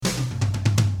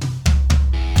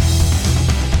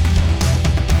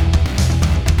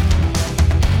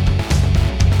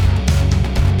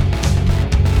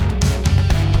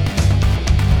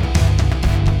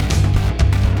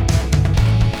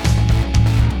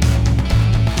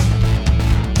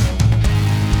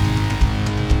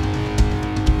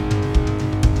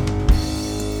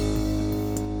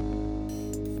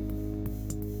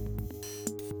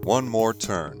one more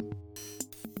turn.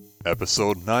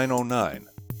 Episode 909,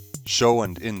 Show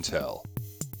and Intel.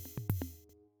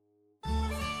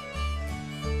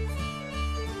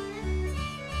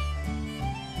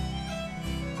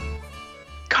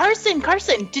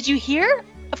 Carson, did you hear?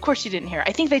 Of course you didn't hear.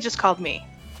 I think they just called me.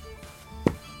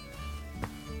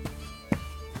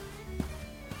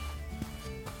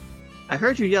 I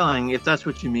heard you yelling, if that's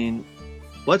what you mean.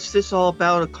 What's this all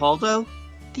about, a call though?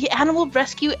 The Animal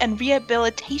Rescue and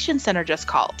Rehabilitation Center just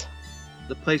called.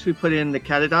 The place we put in the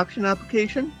cat adoption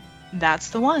application? That's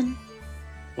the one.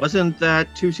 Wasn't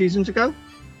that 2 seasons ago?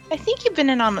 I think you've been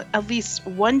in on at least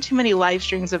one too many live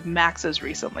streams of Max's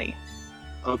recently.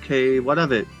 Okay, what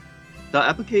of it? The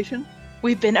application?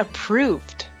 We've been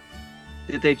approved.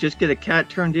 Did they just get a cat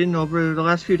turned in over the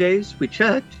last few days? We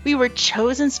checked. We were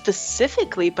chosen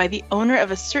specifically by the owner of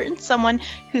a certain someone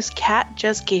whose cat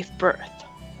just gave birth.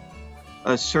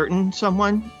 A certain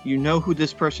someone? You know who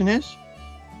this person is?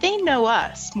 They know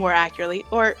us, more accurately,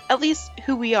 or at least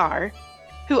who we are,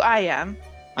 who I am.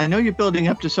 I know you're building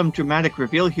up to some dramatic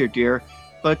reveal here, dear,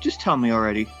 but just tell me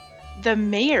already. The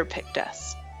mayor picked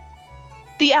us.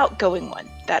 The outgoing one,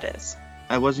 that is.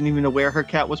 I wasn't even aware her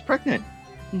cat was pregnant.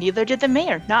 Neither did the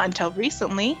mayor, not until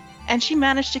recently, and she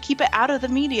managed to keep it out of the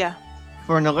media.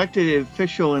 For an elected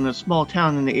official in a small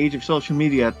town in the age of social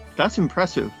media, that's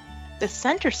impressive. The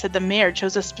center said the mayor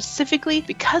chose us specifically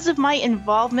because of my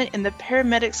involvement in the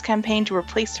paramedics campaign to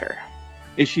replace her.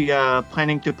 Is she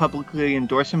planning to publicly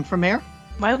endorse him for mayor?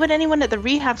 Why would anyone at the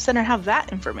rehab center have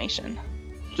that information?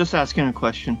 Just asking a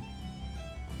question.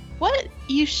 What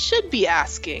you should be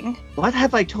asking. What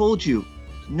have I told you?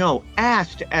 No,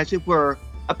 asked, as it were,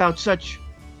 about such,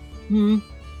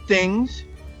 things?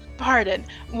 Pardon,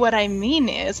 what I mean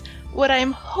is, what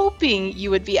I'm hoping you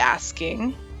would be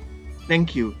asking...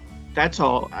 Thank you. That's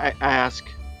all I ask.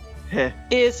 Heh.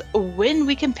 Is when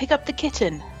we can pick up the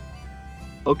kitten.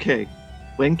 Okay,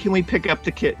 when can we pick up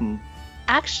the kitten?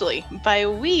 Actually, by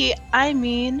we, I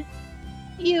mean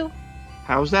you.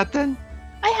 How's that then?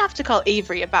 I have to call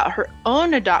Avery about her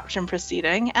own adoption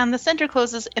proceeding, and the center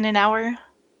closes in an hour.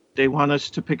 They want us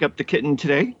to pick up the kitten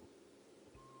today?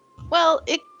 Well,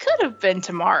 it could have been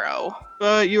tomorrow.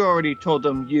 But you already told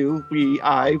them you, we,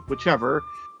 I, whichever,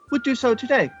 would do so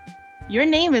today. Your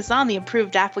name is on the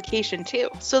approved application too,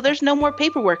 so there's no more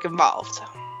paperwork involved.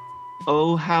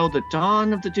 Oh, how the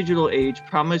dawn of the digital age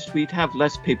promised we'd have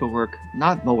less paperwork,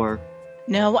 not more.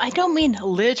 No, I don't mean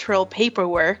literal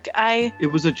paperwork.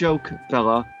 It was a joke,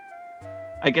 Bella.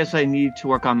 I guess I need to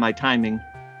work on my timing.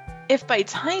 If by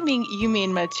timing you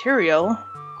mean material...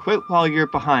 Quit while you're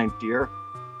behind, dear.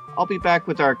 I'll be back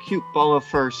with our cute ball of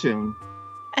fur soon.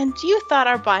 And you thought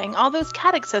our buying all those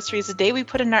cat accessories the day we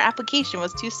put in our application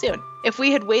was too soon. If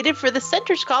we had waited for the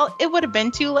center's call, it would have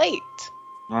been too late.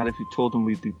 Not if you told them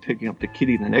we'd be picking up the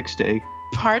kitty the next day.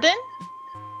 Pardon?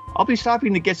 I'll be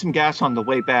stopping to get some gas on the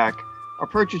way back. Our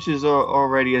purchases are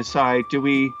already aside. Do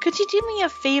we... Could you do me a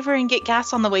favor and get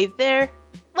gas on the way there?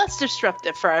 Less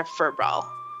disruptive for our furball.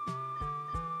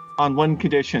 On one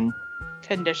condition.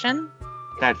 Condition?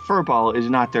 That furball is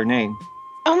not their name.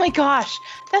 Oh my gosh,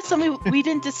 that's something we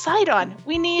didn't decide on.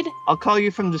 We need... I'll call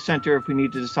you from the center if we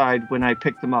need to decide when I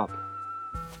pick them up.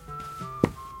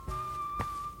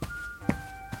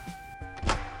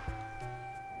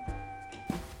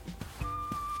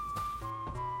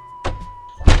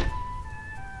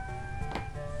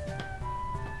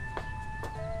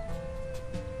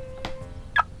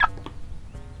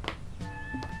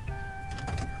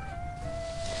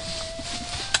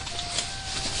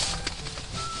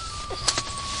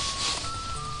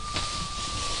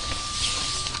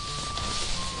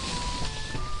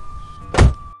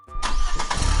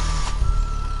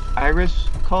 Iris,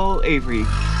 call Avery.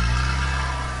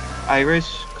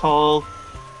 Iris, call...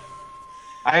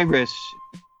 Iris.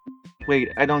 Wait,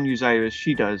 I don't use Iris,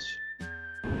 she does.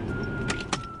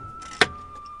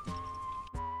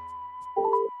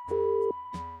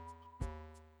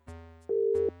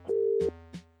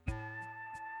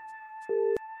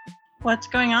 What's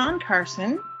going on,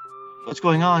 Carson? What's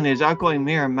going on is outgoing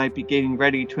mayor might be getting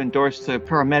ready to endorse the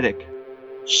paramedic.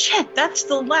 Shit, that's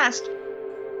the last...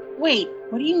 Wait,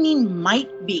 what do you mean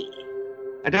might be?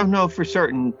 I don't know for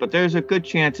certain, but there's a good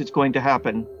chance it's going to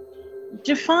happen.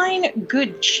 Define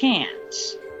good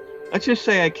chance. Let's just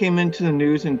say I came into the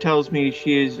news and tells me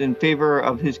she is in favor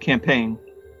of his campaign.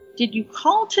 Did you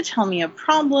call to tell me a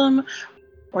problem,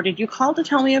 or did you call to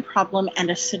tell me a problem and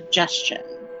a suggestion?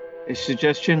 A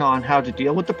suggestion on how to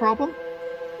deal with the problem?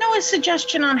 No, a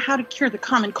suggestion on how to cure the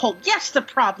common cold. Yes, the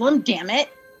problem, damn it.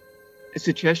 A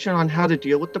suggestion on how to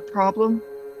deal with the problem?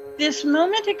 This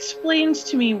moment explains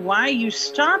to me why you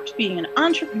stopped being an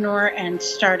entrepreneur and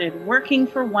started working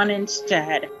for one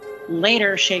instead.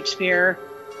 Later, Shakespeare.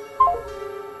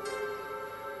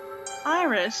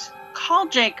 Iris, call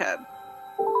Jacob.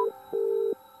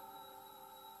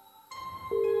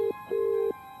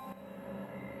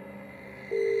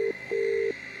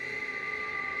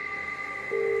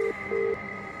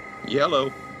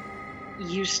 Yellow.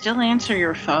 You still answer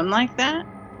your phone like that?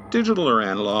 Digital or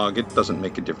analog, it doesn't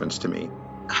make a difference to me.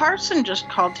 Carson just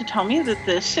called to tell me that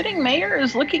the sitting mayor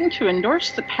is looking to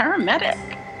endorse the paramedic.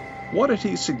 What did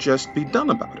he suggest be done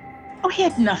about it? Oh, he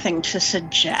had nothing to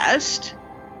suggest.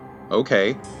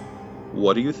 Okay.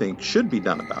 What do you think should be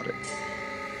done about it?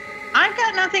 I've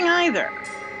got nothing either.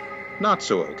 Not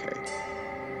so okay.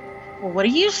 Well, what do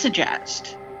you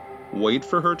suggest? Wait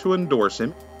for her to endorse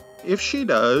him. If she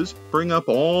does, bring up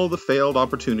all the failed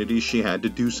opportunities she had to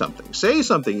do something. Say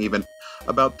something even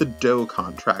about the Doe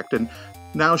contract, and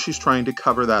now she's trying to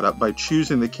cover that up by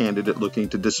choosing the candidate looking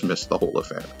to dismiss the whole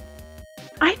affair.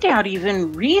 I doubt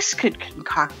even Reese could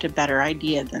concoct a better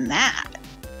idea than that.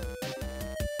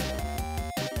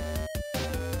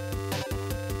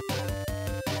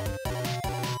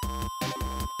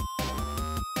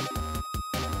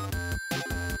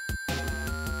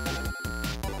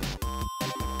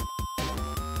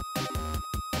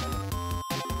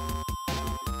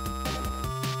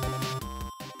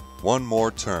 One More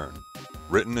Turn.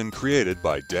 Written and created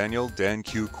by Daniel Dan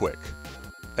Q. Quick.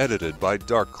 Edited by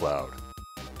Dark Cloud.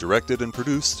 Directed and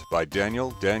produced by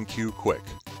Daniel Dan Q. Quick.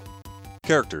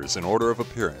 Characters in order of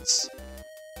appearance.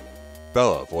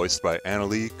 Bella, voiced by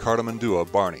Annalee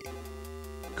Cardamandua Barney.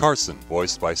 Carson,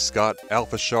 voiced by Scott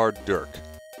Alfashard Dirk.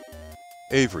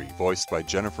 Avery, voiced by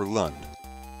Jennifer Lund.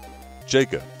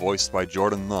 Jacob, voiced by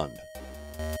Jordan Lund.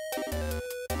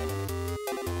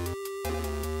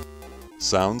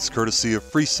 Sounds courtesy of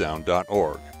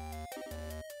freesound.org.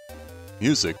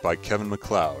 Music by Kevin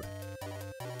MacLeod.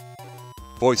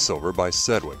 Voiceover by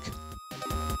Sedgwick.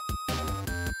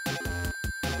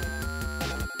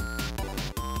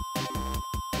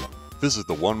 Visit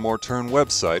the One More Turn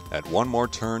website at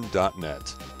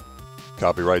onemoreturn.net.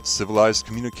 Copyright Civilized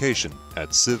Communication at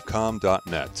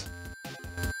civcom.net.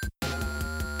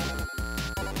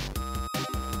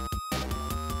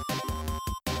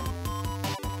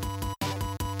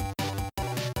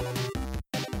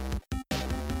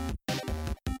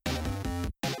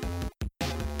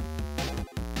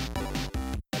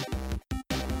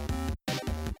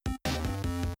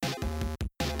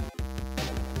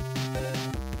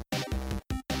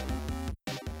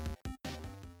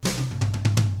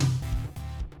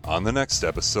 On the next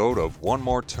episode of One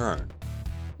More Turn.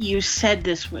 You said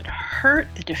this would hurt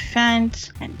the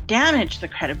defense and damage the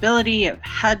credibility of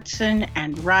Hudson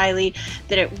and Riley,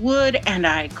 that it would, and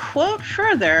I quote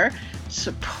further,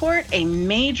 support a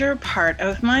major part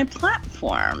of my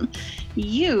platform.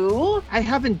 You... I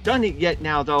haven't done it yet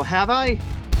now, though, have I?